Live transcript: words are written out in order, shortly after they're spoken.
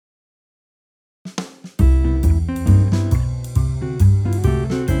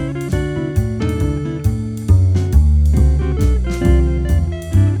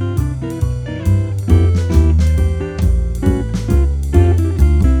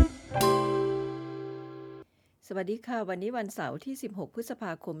สวัสดีค่ะวันนี้วันเสาร์ที่16พฤษภ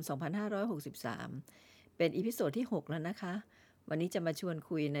าคม2563เป็นอีพิโซดที่6แล้วนะคะวันนี้จะมาชวน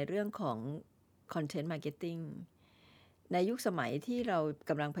คุยในเรื่องของ Content Marketing ในยุคสมัยที่เรา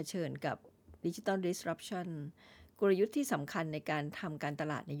กำลังเผชิญกับ Digital Disruption กลยุทธ์ที่สำคัญในการทำการต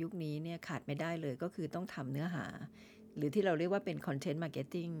ลาดในยุคนี้เนี่ยขาดไม่ได้เลยก็คือต้องทำเนื้อหาหรือที่เราเรียกว่าเป็น Content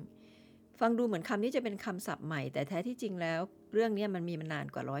Marketing ฟังดูเหมือนคำนี้จะเป็นคำศัพท์ใหม่แต่แท้ที่จริงแล้วเรื่องนี้มันมีมานาน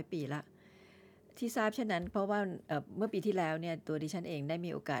กว่า100 ปีละที่ทราบเช่นนั้นเพราะว่าเมื่อปีที่แล้วเนี่ยตัวดิฉันเองได้มี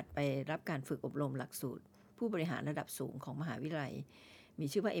โอกาสไปรับการฝึกอบรมหลักสูตรผู้บริหารระดับสูงของมหาวิทยาลัยมี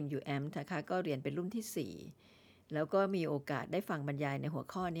ชื่อว่า MUM นะคะก็เรียนเป็นรุ่นที่4แล้วก็มีโอกาสได้ฟังบรรยายในหัว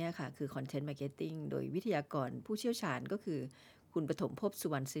ข้อนี้ค่ะคือ Content Marketing โดยวิทยากรผู้เชี่ยวชาญก็คือคุณปฐมภพสุ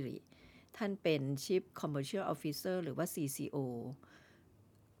วรรณสิริท่านเป็น Chief Commercial Officer หรือว่า CCO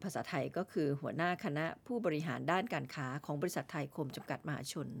ภาษาไทยก็คือหัวหน้าคณะผู้บริหารด้านการค้าของบริษัทไทยคมจำกัดมหา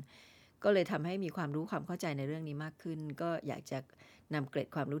ชนก็เลยทำให้มีความรู้ความเข้าใจในเรื่องนี้มากขึ้นก็อยากจะนำเกร็ด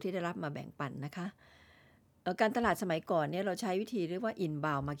ความรู้ที่ได้รับมาแบ่งปันนะคะการตลาดสมัยก่อนเนี่ยเราใช้วิธีเรียกว่า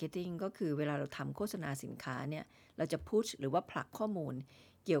inbound marketing ก็คือเวลาเราทำโฆษณาสินค้าเนี่ยเราจะ push หรือว่าผลักข้อมูล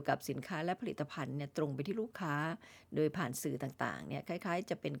เกี่ยวกับสินค้าและผลิตภัณฑ์เนี่ยตรงไปที่ลูกค้าโดยผ่านสื่อต่างๆเนี่ยคล้ายๆ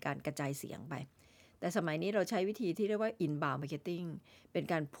จะเป็นการกระจายเสียงไปแต่สมัยนี้เราใช้วิธีที่เรียกว่า inbound marketing เป็น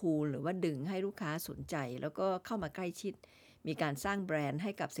การพูลหรือว่าดึงให้ลูกค้าสนใจแล้วก็เข้ามาใกล้ชิดมีการสร้างแบรนด์ใ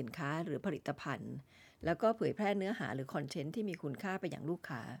ห้กับสินค้าหรือผลิตภัณฑ์แล้วก็เผยแพร่เนื้อหาหรือคอนเทนต์ที่มีคุณค่าไปยังลูก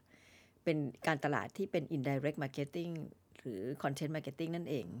ค้าเป็นการตลาดที่เป็น indirect marketing หรือ content marketing นั่น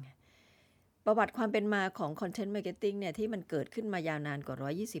เองประวัติความเป็นมาของ content marketing เนี่ยที่มันเกิดขึ้นมายาวนานกว่า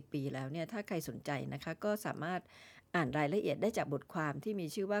120 ปีแล้วเนี่ยถ้าใครสนใจนะคะก็สามารถอ่านรายละเอียดได้จากบทความที่มี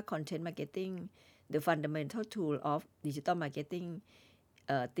ชื่อว่า content marketing the fundamental tool of digital marketing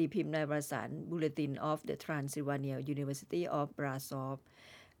ตีพิมพ์ในวารสาร Bulletin of the Transylvania University of Brasov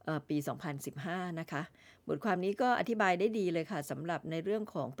ปี 2015 นะคะบทความนี้ก็อธิบายได้ดีเลยค่ะสำหรับในเรื่อง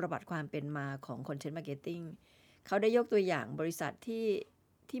ของประวัติความเป็นมาของ Content Marketing เขาได้ยกตัวอย่างบริษัท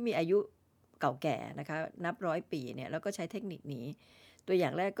ที่มีอายุเก่าแก่นะคะนับ100 ปีเนี่ยแล้วก็ใช้เทคนิคนี้ตัวอย่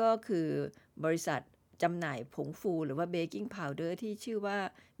างแรกก็คือบริษัทจำหน่ายผงฟูหรือว่าเบกกิ้งพาวเดอร์ที่ชื่อว่า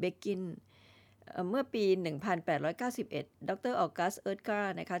เบกกินเมื่อปี 1891 ดร. ออกัส เอิร์ธกา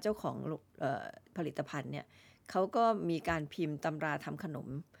ร์นะคะเจ้าของผลิตภัณฑ์เนี่ยเขาก็มีการพิมพ์ตำราทำขนม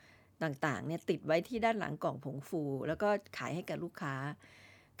ต่างๆเนี่ยติดไว้ที่ด้านหลังกล่องผงฟูแล้วก็ขายให้กับลูกค้า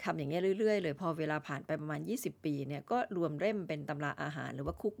ทำอย่างนี้เรื่อยๆเลยพอเวลาผ่านไปประมาณ20 ปีเนี่ยก็รวมเล่มเป็นตำราอาหารหรือ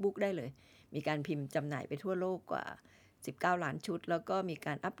ว่าคุกบุ๊กได้เลยมีการพิมพ์จำหน่ายไปทั่วโลกกว่า19 ล้านชุดแล้วก็มีก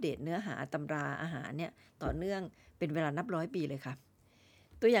ารอัปเดตเนื้อหาตำราอาหารเนี่ยต่อเนื่องเป็นเวลานับ100 ปีเลยค่ะ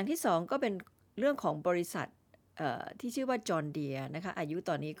ตัวอย่างที่2ก็เป็นเรื่องของบริษัทที่ชื่อว่าจอห์นเดียร์นะคะอายุ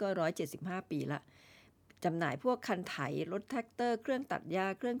ตอนนี้ก็175 ปีละจำหน่ายพวกคันไถรถแทรกเตอร์เครื่องตัดหญ้า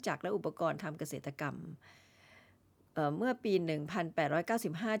เครื่องจักรและอุปกรณ์ทำเกษตรกรรมเมื่อปี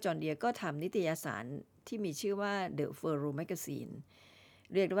 1895 จอห์นเดียร์ก็ทำนิตยสารที่มีชื่อว่า The Furrow Magazine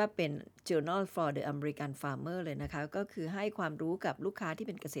เรียกได้ว่าเป็น Journal for the American Farmer เลยนะคะก็คือให้ความรู้กับลูกค้าที่เ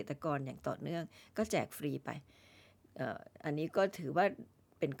ป็นเกษตรกรอย่างต่อเนื่องก็แจกฟรีไปอันนี้ก็ถือว่า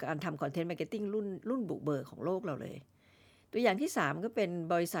เป็นการทำคอนเทนต์มาร์เก็ตติ้งรุ่นบุกเบิกของโลกเราเลยตัวอย่างที่3ก็เป็น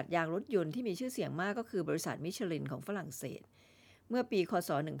บริษัทยางรถยนต์ที่มีชื่อเสียงมากก็คือบริษัทมิชลินของฝรั่งเศสเมื่อปีคศ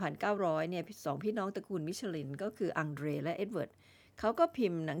1900เนี่ย2พี่น้องตระกูลมิชลินก็คืออังเดรและเอ็ดเวิร์ดเขาก็พิ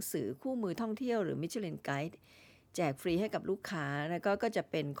มพ์หนังสือคู่มือท่องเที่ยวหรือมิชลินไกด์แจกฟรีให้กับลูกค้าแล้วก็จะ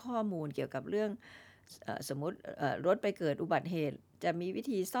เป็นข้อมูลเกี่ยวกับเรื่องสมมติรถไปเกิดอุบัติเหตุจะมีวิ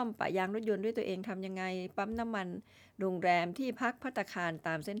ธีซ่อมปะยางรถยนต์ด้วยตัวเองทำยังไงปั๊มน้ำมันโรงแรมที่พักภัตตาคารต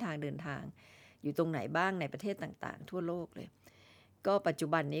ามเส้นทางเดินทางอยู่ตรงไหนบ้างในประเทศต่างๆทั่วโลกเลยก็ปัจจุ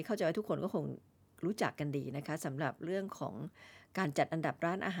บันนี้เข้าใจว่าทุกคนก็คงรู้จักกันดีนะคะสำหรับเรื่องของการจัดอันดับ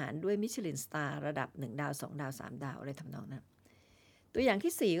ร้านอาหารด้วยมิชลินสตาร์ระดับ1 ดาว2 ดาว 3 ดาวอะไรทำนองนั้นตัวอย่าง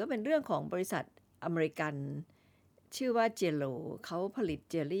ที่4ก็เป็นเรื่องของบริษัทอเมริกันชื่อว่าเจโลเขาผลิต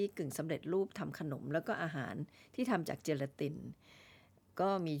เจลลี่กึ่งสำเร็จรูปทำขนมแล้วก็อาหารที่ทำจากเจลาตินก็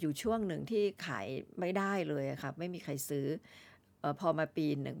มีอยู่ช่วงหนึ่งที่ขายไม่ได้เลยค่ะไม่มีใครซื้อพอมาปี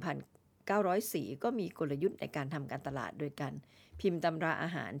1904ก็มีกลยุทธ์ในการทำการตลาดโดยการพิมพ์ตำราอา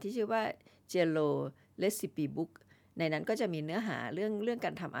หารที่ชื่อว่า Jello Recipe Book ในนั้นก็จะมีเนื้อหาเรื่องก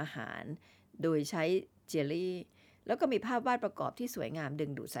ารทำอาหารโดยใช้เจลลี่แล้วก็มีภาพวาดประกอบที่สวยงามดึ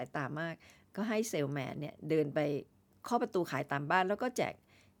งดูดสายตามากก็ให้เซลแมนเนี่ยเดินไปเคาะประตูขายตามบ้านแล้วก็แ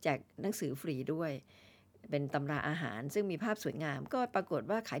จกหนังสือฟรีด้วยเป็นตำราอาหารซึ่งมีภาพสวยงามก็ปรากฏ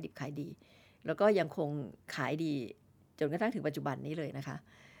ว่าขายดิบขายดีแล้วก็ยังคงขายดีจนกระทั่งถึงปัจจุบันนี้เลยนะคะ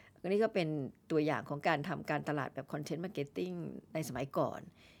นี่ก็เป็นตัวอย่างของการทำการตลาดแบบคอนเทนต์มาร์เก็ตติ้งในสมัยก่อน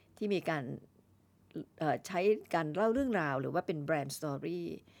ที่มีการ ใช้การเล่าเรื่องราวหรือว่าเป็นแบรนด์สตอรี่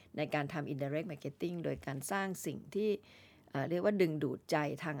ในการทำ indirect marketing โดยการสร้างสิ่งที่เรียกว่าดึงดูดใจ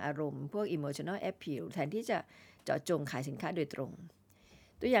ทางอารมณ์พวก emotional appeal แทนที่จะเจาะจงขายสินค้าโดยตรง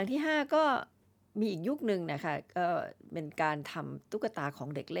ตัวอย่างที่ 5 ก็มีอีกยุคหนึ่งนะคะก็เป็นการทำตุ๊กตาของ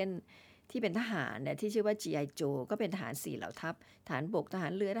เด็กเล่นที่เป็นทหารเนี่ยที่ชื่อว่า G.I. Joe ก็เป็นทหาร4เหล่าทัพทหารบกทหา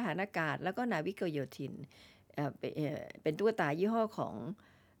รเรือทหารอากาศแล้วก็นาวิกโยธินเป็นตุ๊กตายี่ห้อของ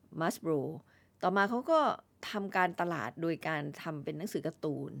Hasbro ต่อมาเขาก็ทำการตลาดโดยการทำเป็นหนังสือการ์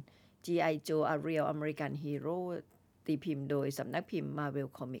ตูน G.I. Joe A Real American Hero ตีพิมพ์โดยสำนักพิมพ์ Marvel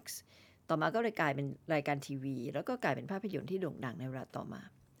Comics ต่อมาก็เลยกลายเป็นรายการทีวีแล้วก็กลายเป็นภาพยนตร์ที่โด่งดังในเวลาต่อมา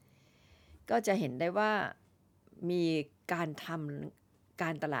ก็จะเห็นได้ว่ามีการทำกา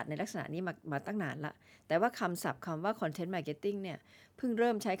รตลาดในลักษณะนี้มาตั้งนานละแต่ว่าคำศัพท์คำว่า content marketing เนี่ยเพิ่งเ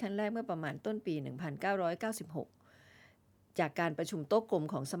ริ่มใช้ครั้งแรกเมื่อประมาณต้นปี 1996 จากการประชุมโต๊ะกลม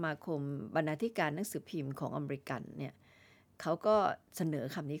ของสมาคมบรรณาธิการหนังสือพิมพ์ของอเมริกันเนี่ยเขาก็เสนอ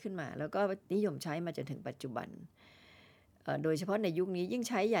คำนี้ขึ้นมาแล้วก็นิยมใช้มาจนถึงปัจจุบันโดยเฉพาะในยุคนี้ยิ่ง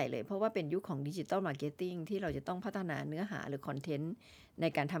ใช้ใหญ่เลยเพราะว่าเป็นยุคของดิจิทัลมาร์เก็ตติ้งที่เราจะต้องพัฒนาเนื้อหาหรือคอนเทนต์ใน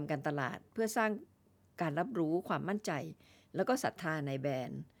การทำการตลาดเพื่อสร้างการรับรู้ความมั่นใจแล้วก็ศรัทธาในแบรน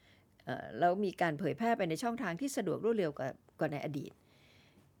ด์แล้วมีการเผยแพร่ไปในช่องทางที่สะดวกรวดเร็วกว่าในอดีต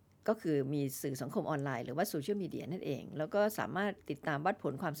ก็คือมีสื่อสังคมออนไลน์หรือว่าโซเชียลมีเดียนั่นเองแล้วก็สามารถติดตามวัดผ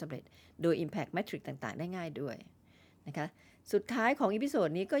ลความสำเร็จโดย Impact Metric ต่างๆได้ง่ายด้วยนะคะสุดท้ายของอีพิโซด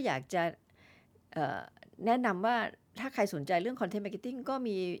นี้ก็อยากจะแนะนำว่าถ้าใครสนใจเรื่อง Content Marketing ก็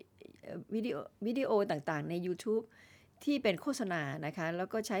มีวิดีโอต่างๆใน YouTube ที่เป็นโฆษณานะคะแล้ว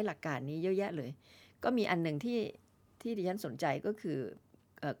ก็ใช้หลักการนี้เยอะแยะเลยก็มีอันหนึ่งที่ดิฉันสนใจก็คือ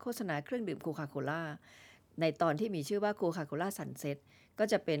โฆษณาเครื่องดื่มโคคาโคล่าในตอนที่มีชื่อว่าโคคาโคล่าซันเซ็ตก็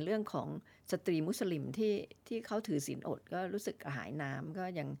จะเป็นเรื่องของสตรีมุสลิมที่เขาถือศีลอดก็รู้สึกกระหายน้ำก็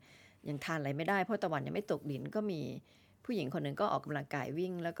ยังทานอะไรไม่ได้เพราะตะวันยังไม่ตกดินก็มีผู้หญิงคนหนึ่งก็ออกกำลังกาย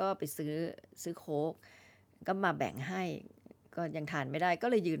วิ่งแล้วก็ไปซื้อโค้กก็มาแบ่งให้ก็ยังทานไม่ได้ก็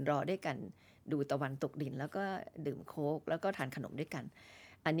เลยยืนรอด้วยกันดูตะวันตกดินแล้วก็ดื่มโค้กแล้วก็ทานขนมด้วยกัน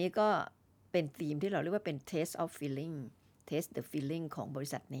อันนี้ก็เป็นธีมที่เราเรียกว่าเป็น taste of feeling taste the feeling ของบริ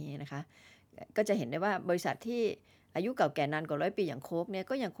ษัทนี้นะคะก็จะเห็นได้ว่าบริษัทที่อายุเก่าแก่นานกว่า100 ปีอย่างโค้กเนี่ย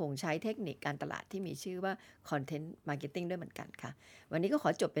ก็ยังคงใช้เทคนิคการตลาดที่มีชื่อว่า content marketing ด้วยเหมือนกันค่ะวันนี้ก็ขอ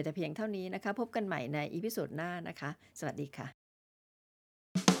จบไปแต่เพียงเท่านี้นะคะพบกันใหม่ในอีพิโซดหน้านะคะสวัสดีค่ะ